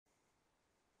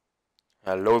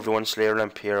Hello everyone,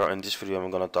 SlayerLamp here. In this video I'm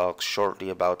gonna talk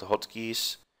shortly about the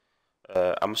hotkeys.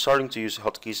 I'm starting to use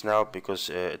hotkeys now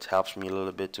because it helps me a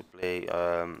little bit to play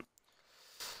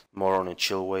more on a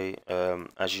chill way.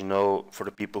 As you know, for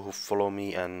the people who follow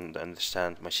me and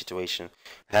understand my situation,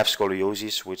 I have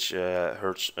scoliosis, which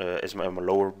hurts is my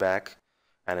lower back,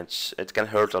 and it can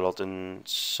hurt a lot in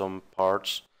some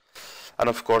parts. And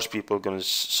of course,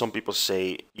 some people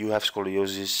say you have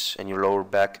scoliosis in your lower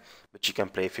back, but you can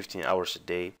play 15 hours a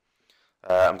day.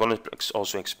 I'm gonna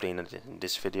also explain it in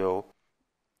this video.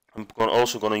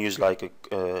 Also gonna use like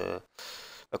a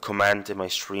command in my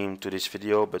stream to this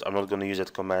video, but I'm not gonna use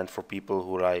that command for people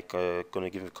who gonna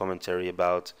give a commentary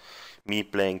about me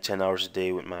playing 10 hours a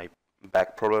day with my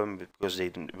back problem, because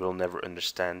they will never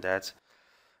understand that.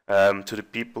 To the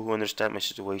people who understand my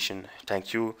situation,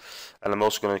 thank you. And I'm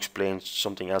also going to explain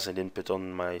something else I didn't put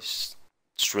on my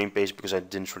stream page because I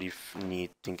didn't really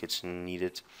think it's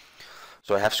needed.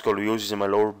 So I have scoliosis in my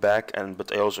lower back,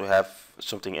 but I also have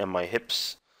something in my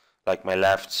hips. Like my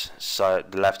left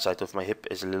side, the left side of my hip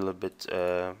is a little bit.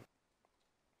 Well,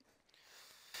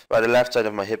 the left side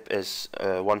of my hip is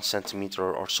 1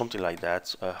 centimeter or something like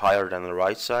that, higher than the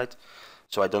right side.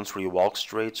 So I don't really walk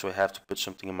straight, so I have to put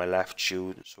something in my left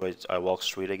shoe so I walk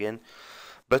straight again.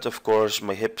 But of course,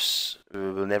 my hips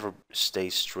will never stay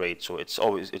straight, so it's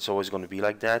always going to be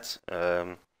like that.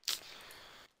 And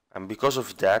because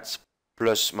of that,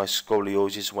 plus my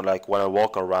scoliosis, when I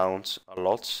walk around a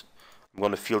lot, I'm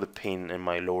going to feel the pain in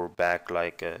my lower back.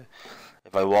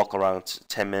 If I walk around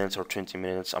 10 minutes or 20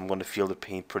 minutes, I'm going to feel the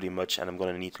pain pretty much, and I'm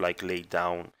going to need to lay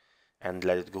down and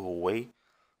let it go away.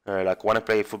 Like when I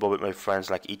play football with my friends,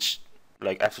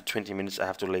 after 20 minutes I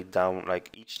have to lay down.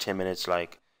 Like each 10 minutes,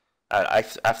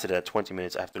 after that 20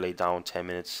 minutes I have to lay down 10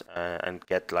 minutes and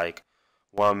get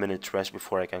 1 minute rest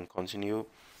before I can continue.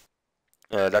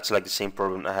 That's like the same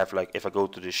problem I have if I go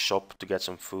to the shop to get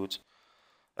some food.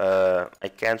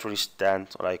 I can't really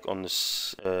stand on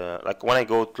this. When I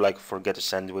go to for get a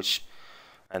sandwich,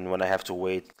 and when I have to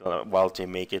wait while they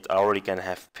make it, I already can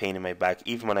have pain in my back.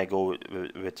 Even when I go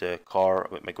with a car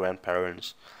with my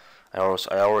grandparents, I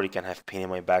already can have pain in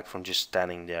my back from just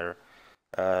standing there.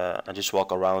 I just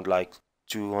walk around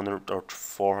 200 or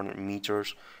 400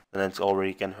 meters, and it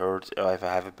already can hurt if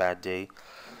I have a bad day.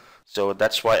 So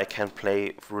that's why I can't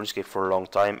play RuneScape for a long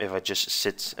time if I just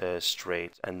sit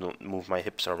straight and don't move my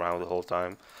hips around the whole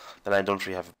time. Then I don't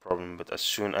really have a problem. But as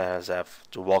soon as I have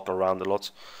to walk around a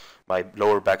lot, my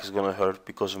lower back is gonna hurt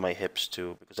because of my hips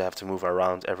too, because I have to move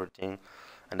around everything,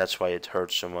 and that's why it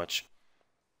hurts so much.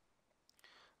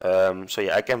 So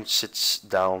yeah, I can sit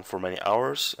down for many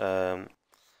hours,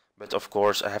 but of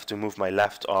course I have to move my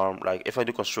left arm. Like if I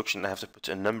do construction, I have to put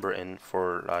a number in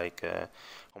for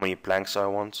how many planks I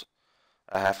want.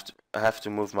 I have to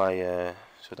move my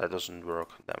so that doesn't work.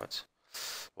 Damn it!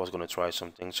 I was gonna try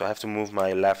something. So I have to move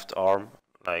my left arm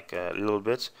a little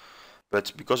bit,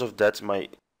 but because of that,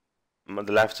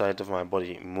 the left side of my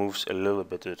body moves a little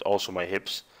bit. It's also my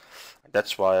hips.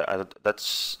 That's why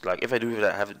that's if I do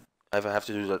that, if I have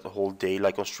to do that the whole day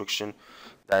construction,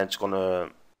 then it's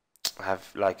gonna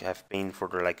have pain for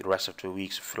the rest of the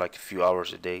weeks for a few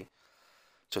hours a day.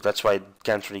 So that's why I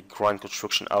can't really grind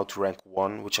construction out to rank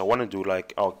 1, which I want to do. I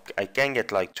can get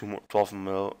 12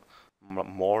 mil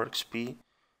more XP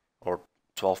or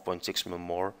 12.6 mil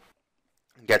more.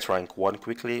 Get rank 1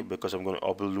 quickly because I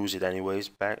will lose it anyways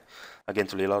back again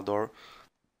to Lilador.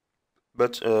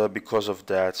 But because of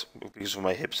that, because of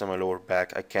my hips and my lower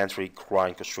back, I can't really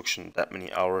grind construction that many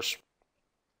hours.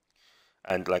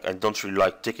 And I don't really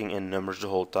like ticking in numbers the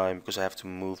whole time because I have to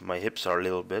move my hips a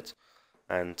little bit,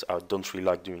 and I don't really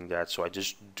like doing that. So I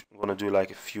just want to do a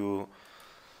few,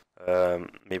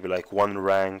 maybe 1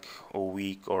 rank a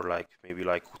week, or maybe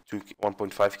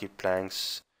 1.5k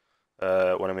planks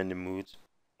when I'm in the mood.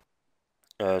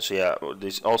 So yeah,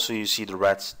 there's also, you see the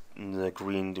red, the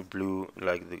green, the blue,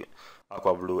 the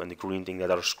aqua blue and the green thing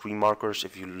that are screen markers.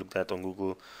 If you look that on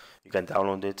Google, you can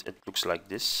download it. It looks like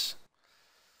this.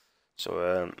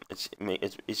 So it's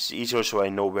easier, so I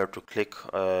know where to click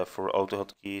for auto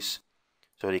hotkeys,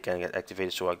 so they can get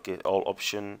activated. So I get all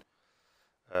option,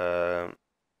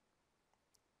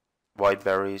 white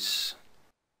berries,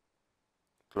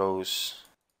 close,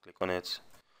 click on it.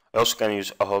 I also can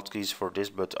use hotkeys for this,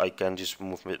 but I can just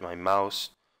move with my mouse.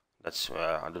 That's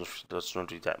not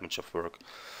really that much of work.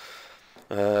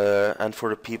 And for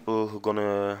the people who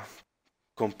gonna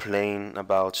complain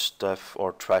about stuff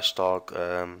or trash talk,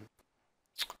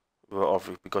 or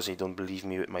because they don't believe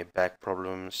me with my back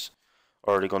problems,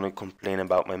 or they're gonna complain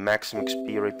about my maximum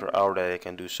XP rate per hour, that I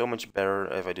can do so much better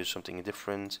if I do something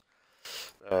different.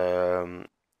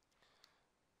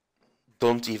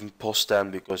 don't even post them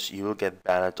because you will get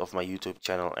banned off my YouTube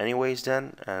channel anyways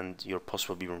then, and your post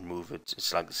will be removed.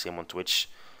 It's like the same on Twitch.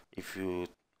 If you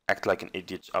act like an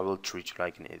idiot, I will treat you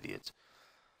like an idiot.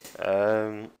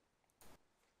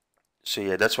 So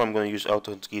yeah, that's why I'm going to use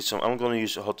auto hotkeys. So I'm going to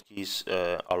use hotkeys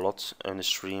a lot in the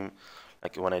stream,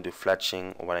 like when I do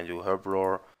fletching or when I do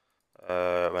herblore,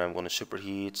 when I'm going to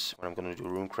superheat, when I'm going to do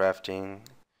rune crafting,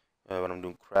 when I'm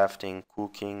doing crafting,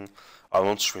 cooking. I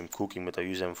won't stream cooking, but I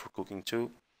use them for cooking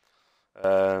too.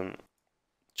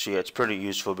 So yeah, it's pretty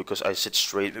useful because I sit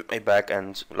straight with my back,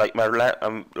 and like I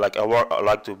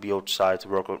like to be outside to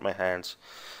work with my hands.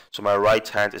 So my right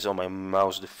hand is on my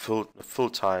mouse the full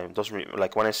time. Doesn't really,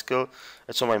 like when I skill,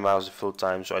 it's on my mouse the full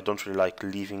time. So I don't really like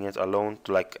leaving it alone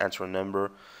to like enter a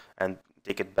number and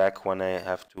take it back when I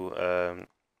have to.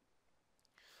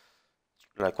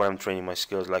 Like when I'm training my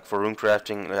skills, like for rune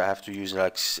crafting, I have to use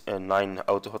like 9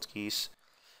 auto hotkeys.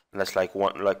 And that's like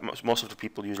one, like most of the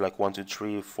people use like 1, 2,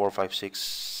 3, 4, 5,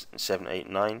 6, 7, 8,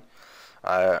 9.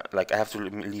 Like I have to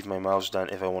leave my mouse down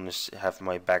if I want to have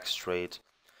my back straight.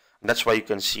 And that's why you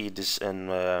can see this in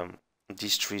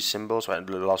these 3 symbols. Right?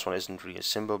 The last one isn't really a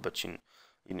symbol, but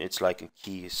it's like a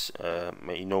keys.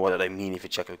 You know what I mean if you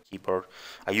check a keyboard.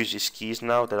 I use these keys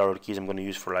now. That are the keys I'm going to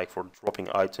use for dropping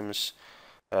items,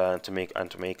 to make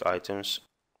items,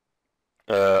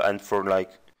 and for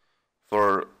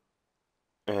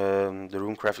the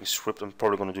rune crafting script. I'm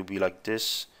probably going to be like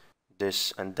this,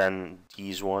 and then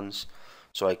these ones,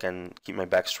 so I can keep my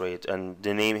back straight. And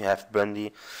the name have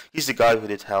Bundy. He's the guy who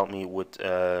did help me with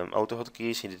auto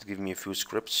hotkeys. He did give me a few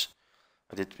scripts.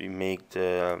 I did make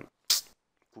the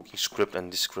cooking script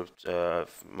and this script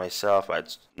myself.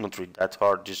 It's not really that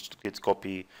hard. Just git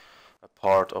copy a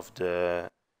part of the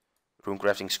rune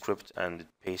crafting script and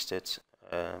paste it.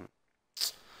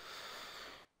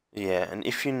 Yeah, and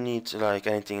if you need like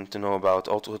anything to know about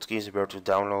auto hotkeys, where to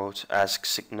download, ask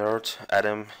SickNerd,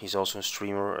 Adam. He's also a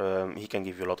streamer. He can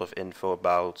give you a lot of info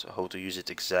about how to use it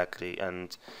exactly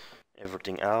and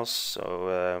everything else.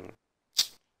 So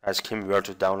ask him where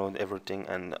to download everything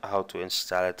and how to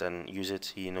install it and use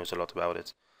it. He knows a lot about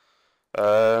it.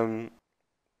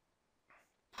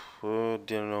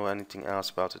 Didn't know anything else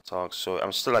about the talk. So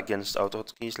I'm still against auto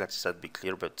hotkeys. Let's that be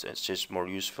clear, but it's just more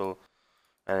useful.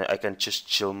 And I can just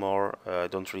chill more. I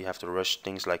don't really have to rush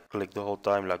things like click the whole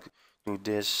time, like do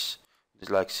this,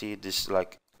 like see this,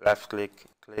 like left click,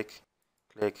 click,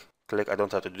 click, click. I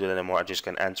don't have to do that anymore. I just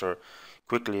can enter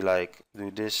quickly, like do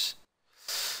this,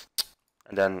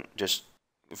 and then just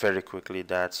very quickly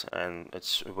that, and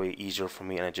it's way easier for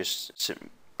me. And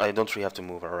I don't really have to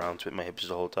move around with my hips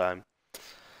the whole time.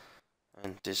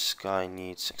 And this guy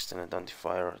needs extended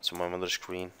identifier. It's on my mother's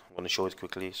screen. I'm gonna show it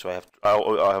quickly. So I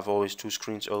have always 2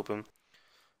 screens open.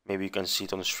 Maybe you can see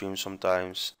it on the stream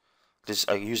sometimes.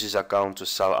 I use this account to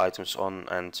sell items on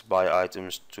and buy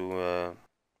items to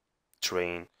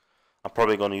train. I'm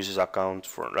probably gonna use this account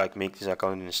for like make this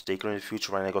account in a staker in the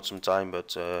future when I got some time,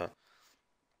 but I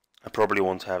probably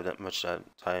won't have that much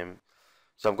time.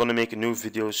 So I'm gonna make a new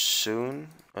video soon.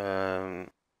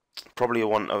 Probably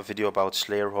a video about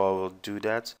Slayer, how I will do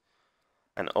that,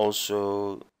 and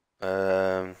also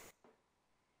I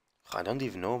don't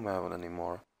even know about it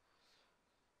anymore.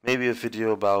 Maybe a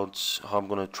video about how I'm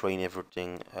gonna train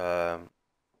everything,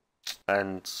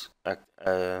 and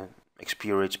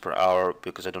XP rates per hour,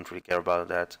 because I don't really care about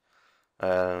that.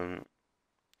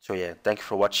 So yeah, thank you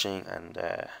for watching, and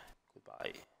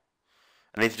goodbye.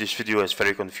 And if this video is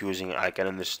very confusing, I can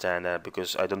understand that,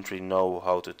 because I don't really know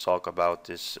how to talk about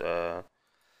this on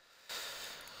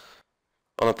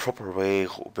a proper way,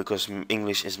 because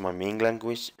English is my main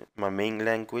language,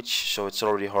 so it's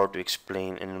already hard to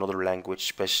explain in another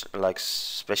language,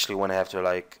 especially when I have to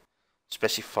like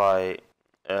specify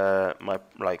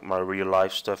my real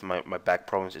life stuff, my back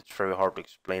problems. It's very hard to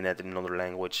explain that in another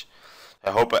language.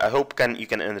 I hope you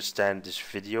can understand this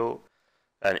video.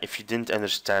 And if you didn't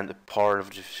understand a part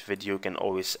of this video, you can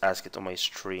always ask it on my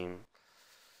stream.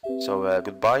 So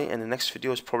goodbye, and the next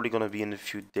video is probably gonna be in a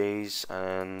few days,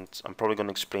 and I'm probably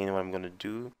gonna explain what I'm gonna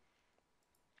do,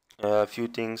 a few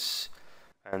things,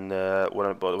 and what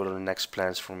are the next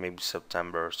plans for maybe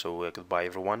September. So goodbye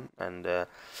everyone, and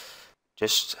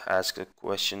just ask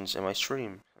questions in my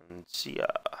stream, and see ya.